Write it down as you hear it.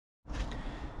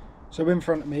So in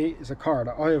front of me is a car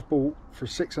that I have bought for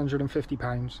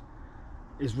 £650.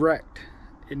 It's wrecked,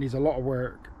 it needs a lot of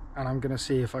work, and I'm going to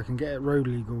see if I can get it road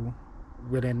legal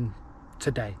within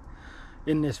today.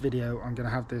 In this video I'm going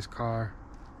to have this car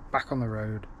back on the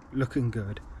road, looking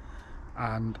good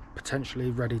and potentially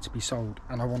ready to be sold,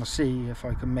 and I want to see if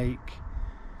I can make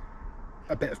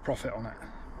a bit of profit on it.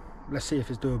 Let's see if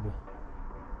it's doable.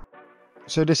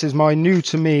 So this is my new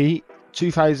to me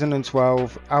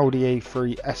 2012 Audi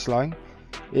A3 S-Line.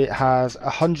 It has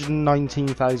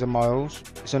 119,000 miles.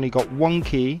 It's only got one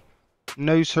key,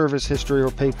 no service history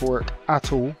or paperwork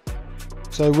at all.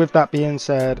 So with that being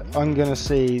said, I'm going to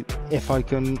see if I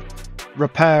can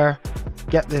repair,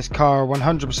 get this car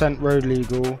 100% road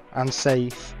legal and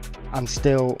safe, and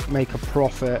still make a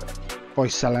profit by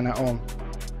selling it on.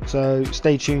 So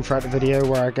stay tuned throughout the video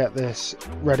where I get this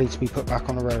ready to be put back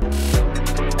on the road.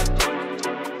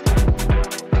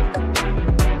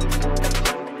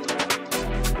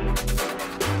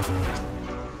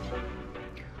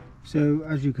 So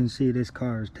as you can see, this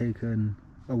car has taken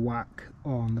a whack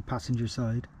on the passenger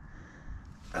side.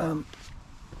 I've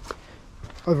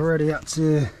already had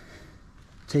to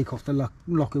take off the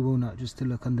locker wheel nut just to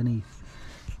look underneath,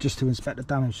 just to inspect the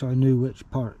damage, so I knew which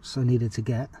parts I needed to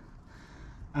get.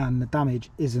 And the damage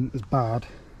isn't as bad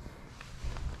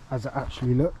as it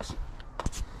actually looks.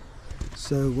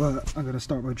 So I'm going to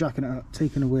start by jacking it up,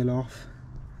 taking the wheel off,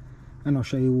 and I'll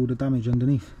show you all the damage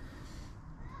underneath.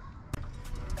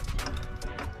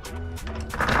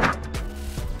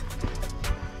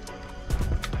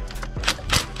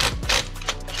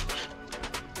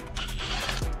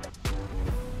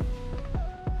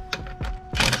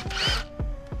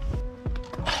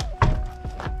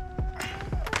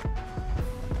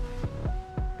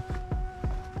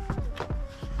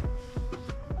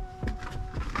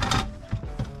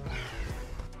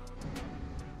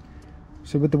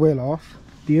 So with the wheel off,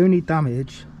 the only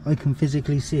damage I can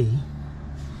physically see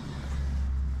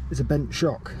is a bent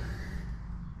shock,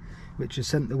 which has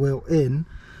sent the wheel in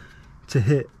to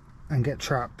hit and get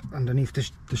trapped underneath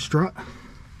the strut.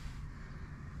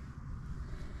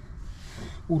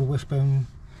 All the wishbone,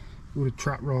 all the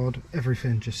trap rod,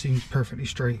 everything just seems perfectly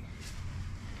straight.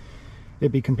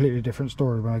 It'd be a completely different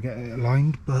story when I get it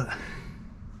aligned, but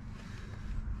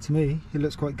to me it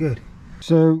looks quite good.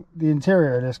 So the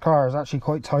interior of this car is actually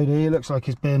quite tidy. It looks like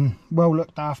it's been well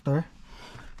looked after.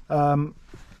 I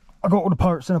got all the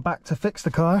parts in the back to fix the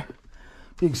car.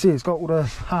 You can see it's got all the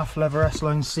half leather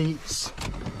S-Line seats.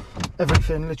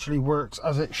 Everything literally works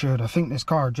as it should. I think this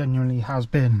car genuinely has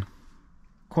been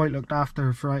quite looked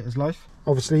after throughout its life.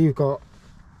 Obviously you've got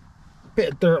a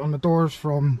bit of dirt on the doors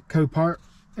from Copart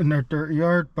in their dirty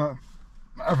yard, but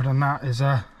other than that is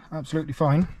absolutely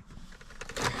fine.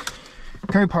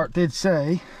 Copart did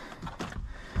say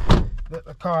that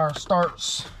the car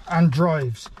starts and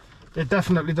drives. It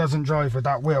definitely doesn't drive with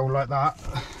that wheel like that,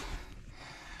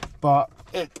 but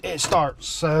it starts.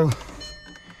 So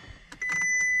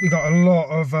we got a lot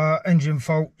of engine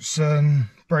faults and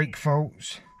brake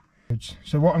faults.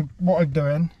 So what I'm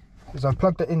doing is I've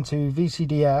plugged it into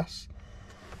VCDS.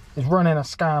 It's running a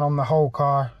scan on the whole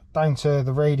car down to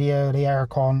the radio, the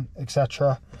aircon,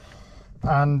 etc.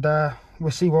 And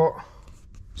we'll see what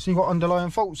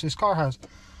underlying faults this car has.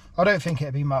 I don't think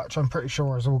it'll be much. I'm pretty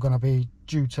sure it's all going to be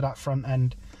due to that front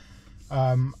end,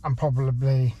 and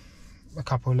probably a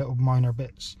couple of little minor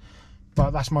bits.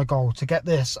 But that's my goal, to get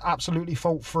this absolutely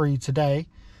fault free today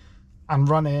and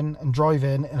running and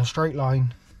driving in a straight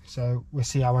line. So we'll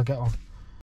see how I get on.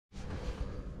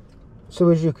 So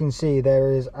as you can see,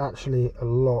 there is actually a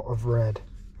lot of red.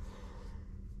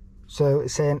 So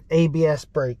it's saying ABS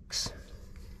brakes.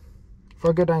 If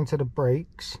I go down to the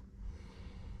brakes,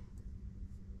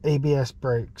 ABS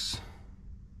brakes,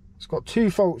 it's got two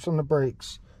faults on the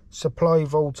brakes. Supply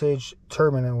voltage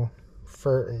terminal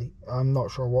 30, I'm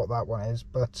not sure what that one is,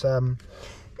 but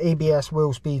ABS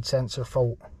wheel speed sensor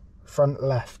fault, front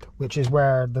left, which is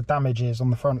where the damage is, on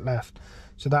the front left.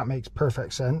 So that makes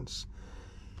perfect sense.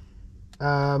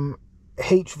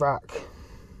 HVAC,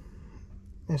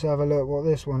 let's have a look what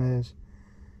this one is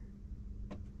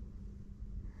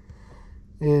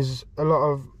a lot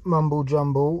of mumble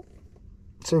jumble.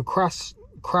 So crash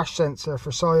sensor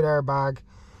for side airbag,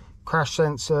 crash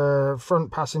sensor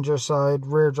front passenger side,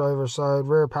 rear driver side,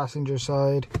 rear passenger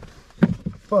side.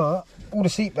 But all the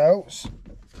seat belts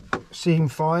seem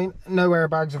fine, no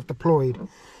airbags have deployed.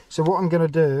 So what I'm going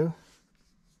to do,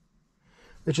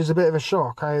 which is a bit of a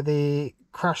shock, how the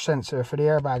crash sensor for the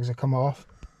airbags have come off.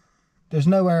 There's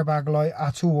no airbag light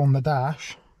at all on the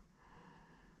dash.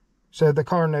 So the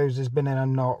car nose has been in a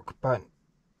knock, but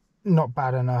not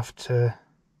bad enough to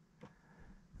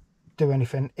do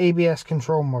anything. ABS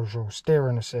control module,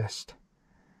 steering assist.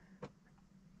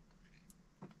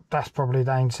 That's probably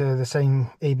down to the same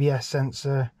ABS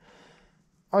sensor.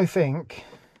 I think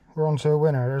we're on to a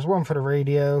winner. There's one for the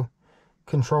radio,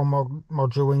 control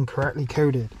module incorrectly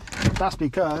coded. That's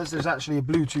because there's actually a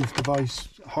Bluetooth device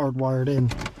hardwired in.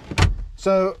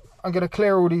 So I'm going to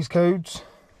clear all these codes,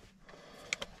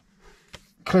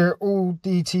 clear all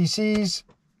DTCs,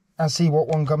 and see what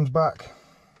one comes back.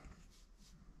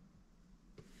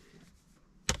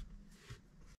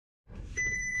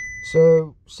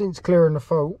 So since clearing the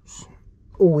faults,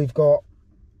 all we've got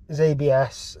is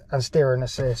ABS and steering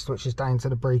assist, which is down to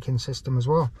the braking system as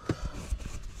well.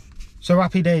 So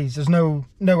happy days. There's no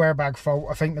airbag fault.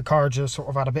 I think the car just sort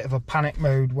of had a bit of a panic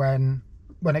mode when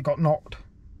it got knocked.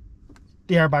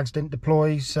 The airbags didn't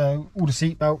deploy, so all the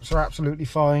seat belts are absolutely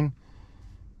fine.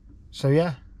 So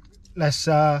yeah, let's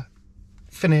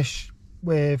finish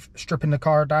with stripping the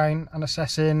car down and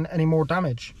assessing any more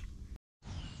damage.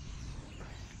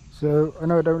 So I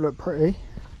know it don't look pretty,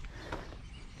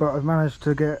 but I've managed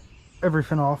to get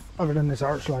everything off other than this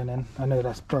arch lining. I know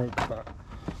that's broke, but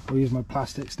I'll use my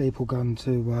plastic staple gun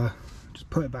to just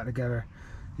put it back together.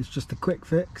 It's just a quick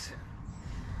fix.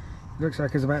 It looks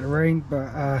like it's about to rain,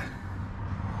 but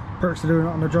perks of doing it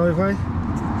on the driveway.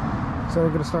 So I'm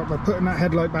going to start by putting that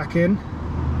headlight back in,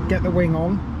 get the wing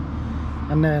on,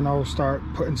 and then I'll start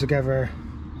putting together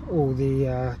all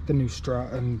the new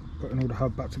strut and putting all the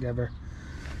hub back together.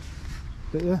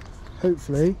 But yeah,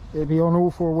 hopefully it'll be on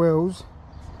all four wheels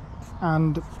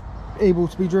and able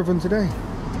to be driven today.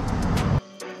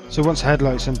 So once the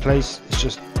headlight's in place, it's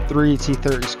just 3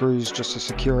 T30 screws just to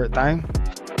secure it down.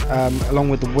 Along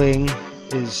with the wing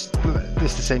is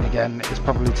this the same again, it's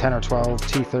probably 10 or 12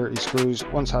 T30 screws.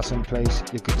 Once that's in place,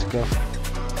 you're good to go.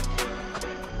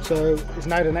 So it's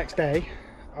now the next day.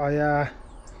 I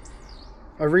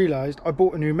realised I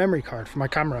bought a new memory card for my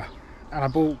camera, and I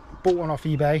bought one off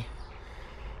eBay.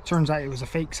 Turns out it was a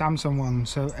fake Samsung one,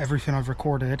 so everything I've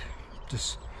recorded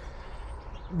just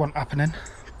wasn't happening.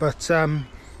 But I've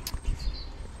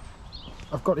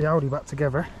got the Audi back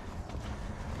together.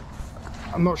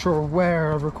 I'm not sure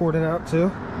where I've recorded it up to.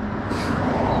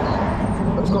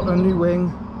 But it's got a new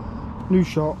wing, new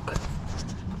shock.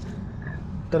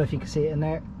 Don't know if you can see it in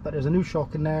there, but there's a new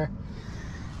shock in there.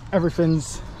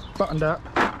 Everything's buttoned up.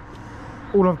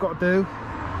 All I've got to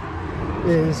do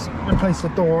is replace the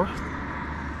door.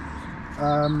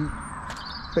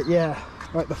 But yeah,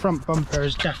 like the front bumper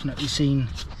has definitely seen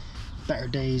better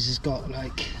days. It's got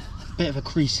like a bit of a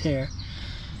crease here,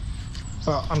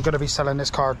 but I'm going to be selling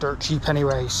this car dirt cheap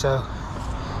anyway, so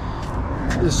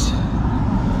this,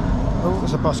 oh,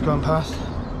 there's a bus going past.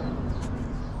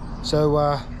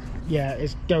 So yeah,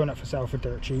 it's going up for sale for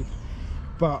dirt cheap,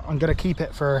 but I'm going to keep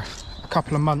it for a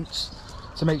couple of months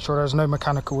to make sure there's no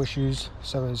mechanical issues,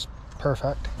 so it's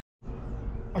perfect.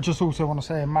 I just also want to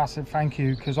say a massive thank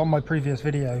you, because on my previous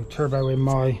video, turbo in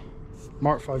my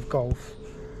Mark V Golf,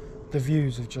 the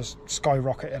views have just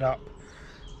skyrocketed up.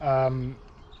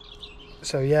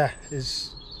 So yeah,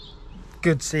 it's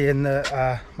good seeing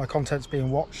that my content's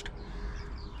being watched.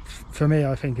 For me,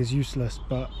 I think is useless,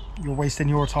 but you're wasting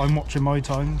your time watching my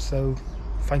time, so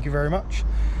thank you very much.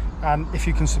 And if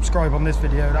you can subscribe on this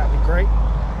video, that'd be great.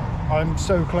 I'm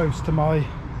so close to my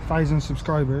 1,000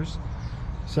 subscribers.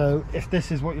 So if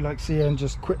this is what you like seeing,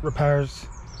 just quick repairs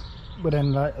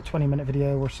within like a 20-minute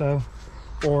video or so,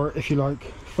 or if you like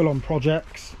full-on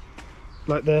projects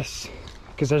like this,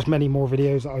 because there's many more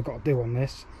videos that I've got to do on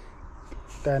this,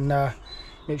 then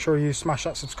make sure you smash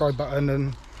that subscribe button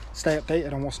and stay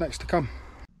updated on what's next to come.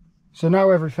 So now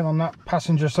everything on that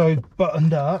passenger side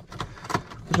buttoned up,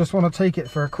 I just want to take it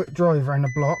for a quick drive around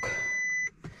the block.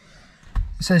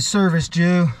 It says service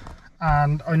due,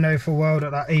 and I know for a while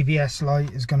that ABS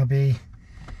light is going to be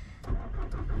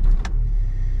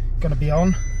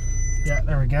on. Yeah,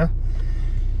 there we go.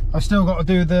 I've still got to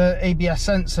do the ABS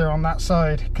sensor on that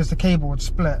side because the cable would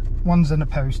split. One's in the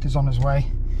post, is on his way.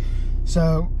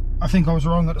 So I think I was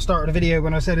wrong at the start of the video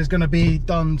when I said it's going to be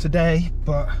done today,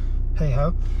 but hey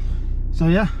ho. So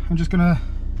yeah, I'm just going to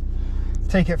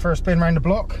take it for a spin around the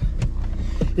block.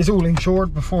 It's all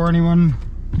insured before anyone,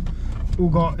 all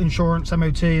got insurance,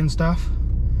 MOT and stuff.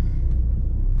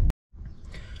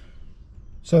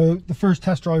 So the first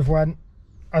test drive went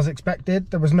as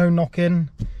expected. There was no knocking.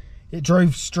 It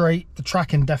drove straight. The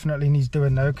tracking definitely needs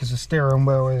doing though, because the steering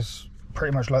wheel is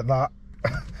pretty much like that.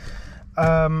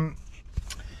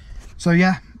 So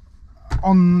yeah,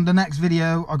 on the next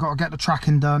video I got to get the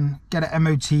tracking done, get it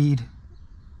MOT'd,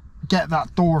 get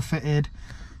that door fitted.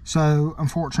 So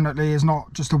unfortunately it's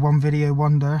not just a one video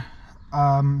wonder.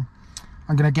 I'm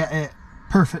gonna get it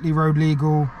perfectly road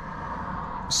legal,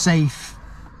 safe,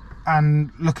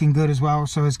 and looking good as well.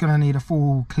 So it's going to need a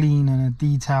full clean and a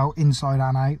detail inside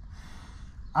and out,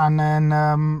 and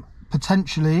then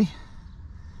potentially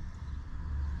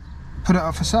put it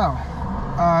up for sale.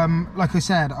 Like I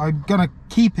said, I'm gonna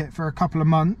keep it for a couple of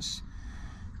months,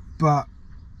 but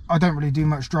I don't really do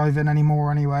much driving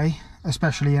anymore anyway,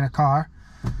 especially in a car.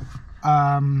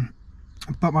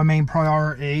 But my main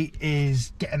priority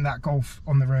is getting that Golf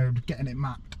on the road, getting it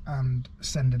mapped and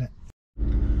sending it.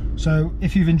 So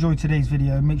if you've enjoyed today's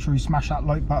video, make sure you smash that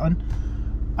like button.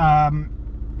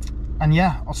 And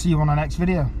yeah, I'll see you on the next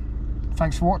video.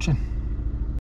 Thanks for watching.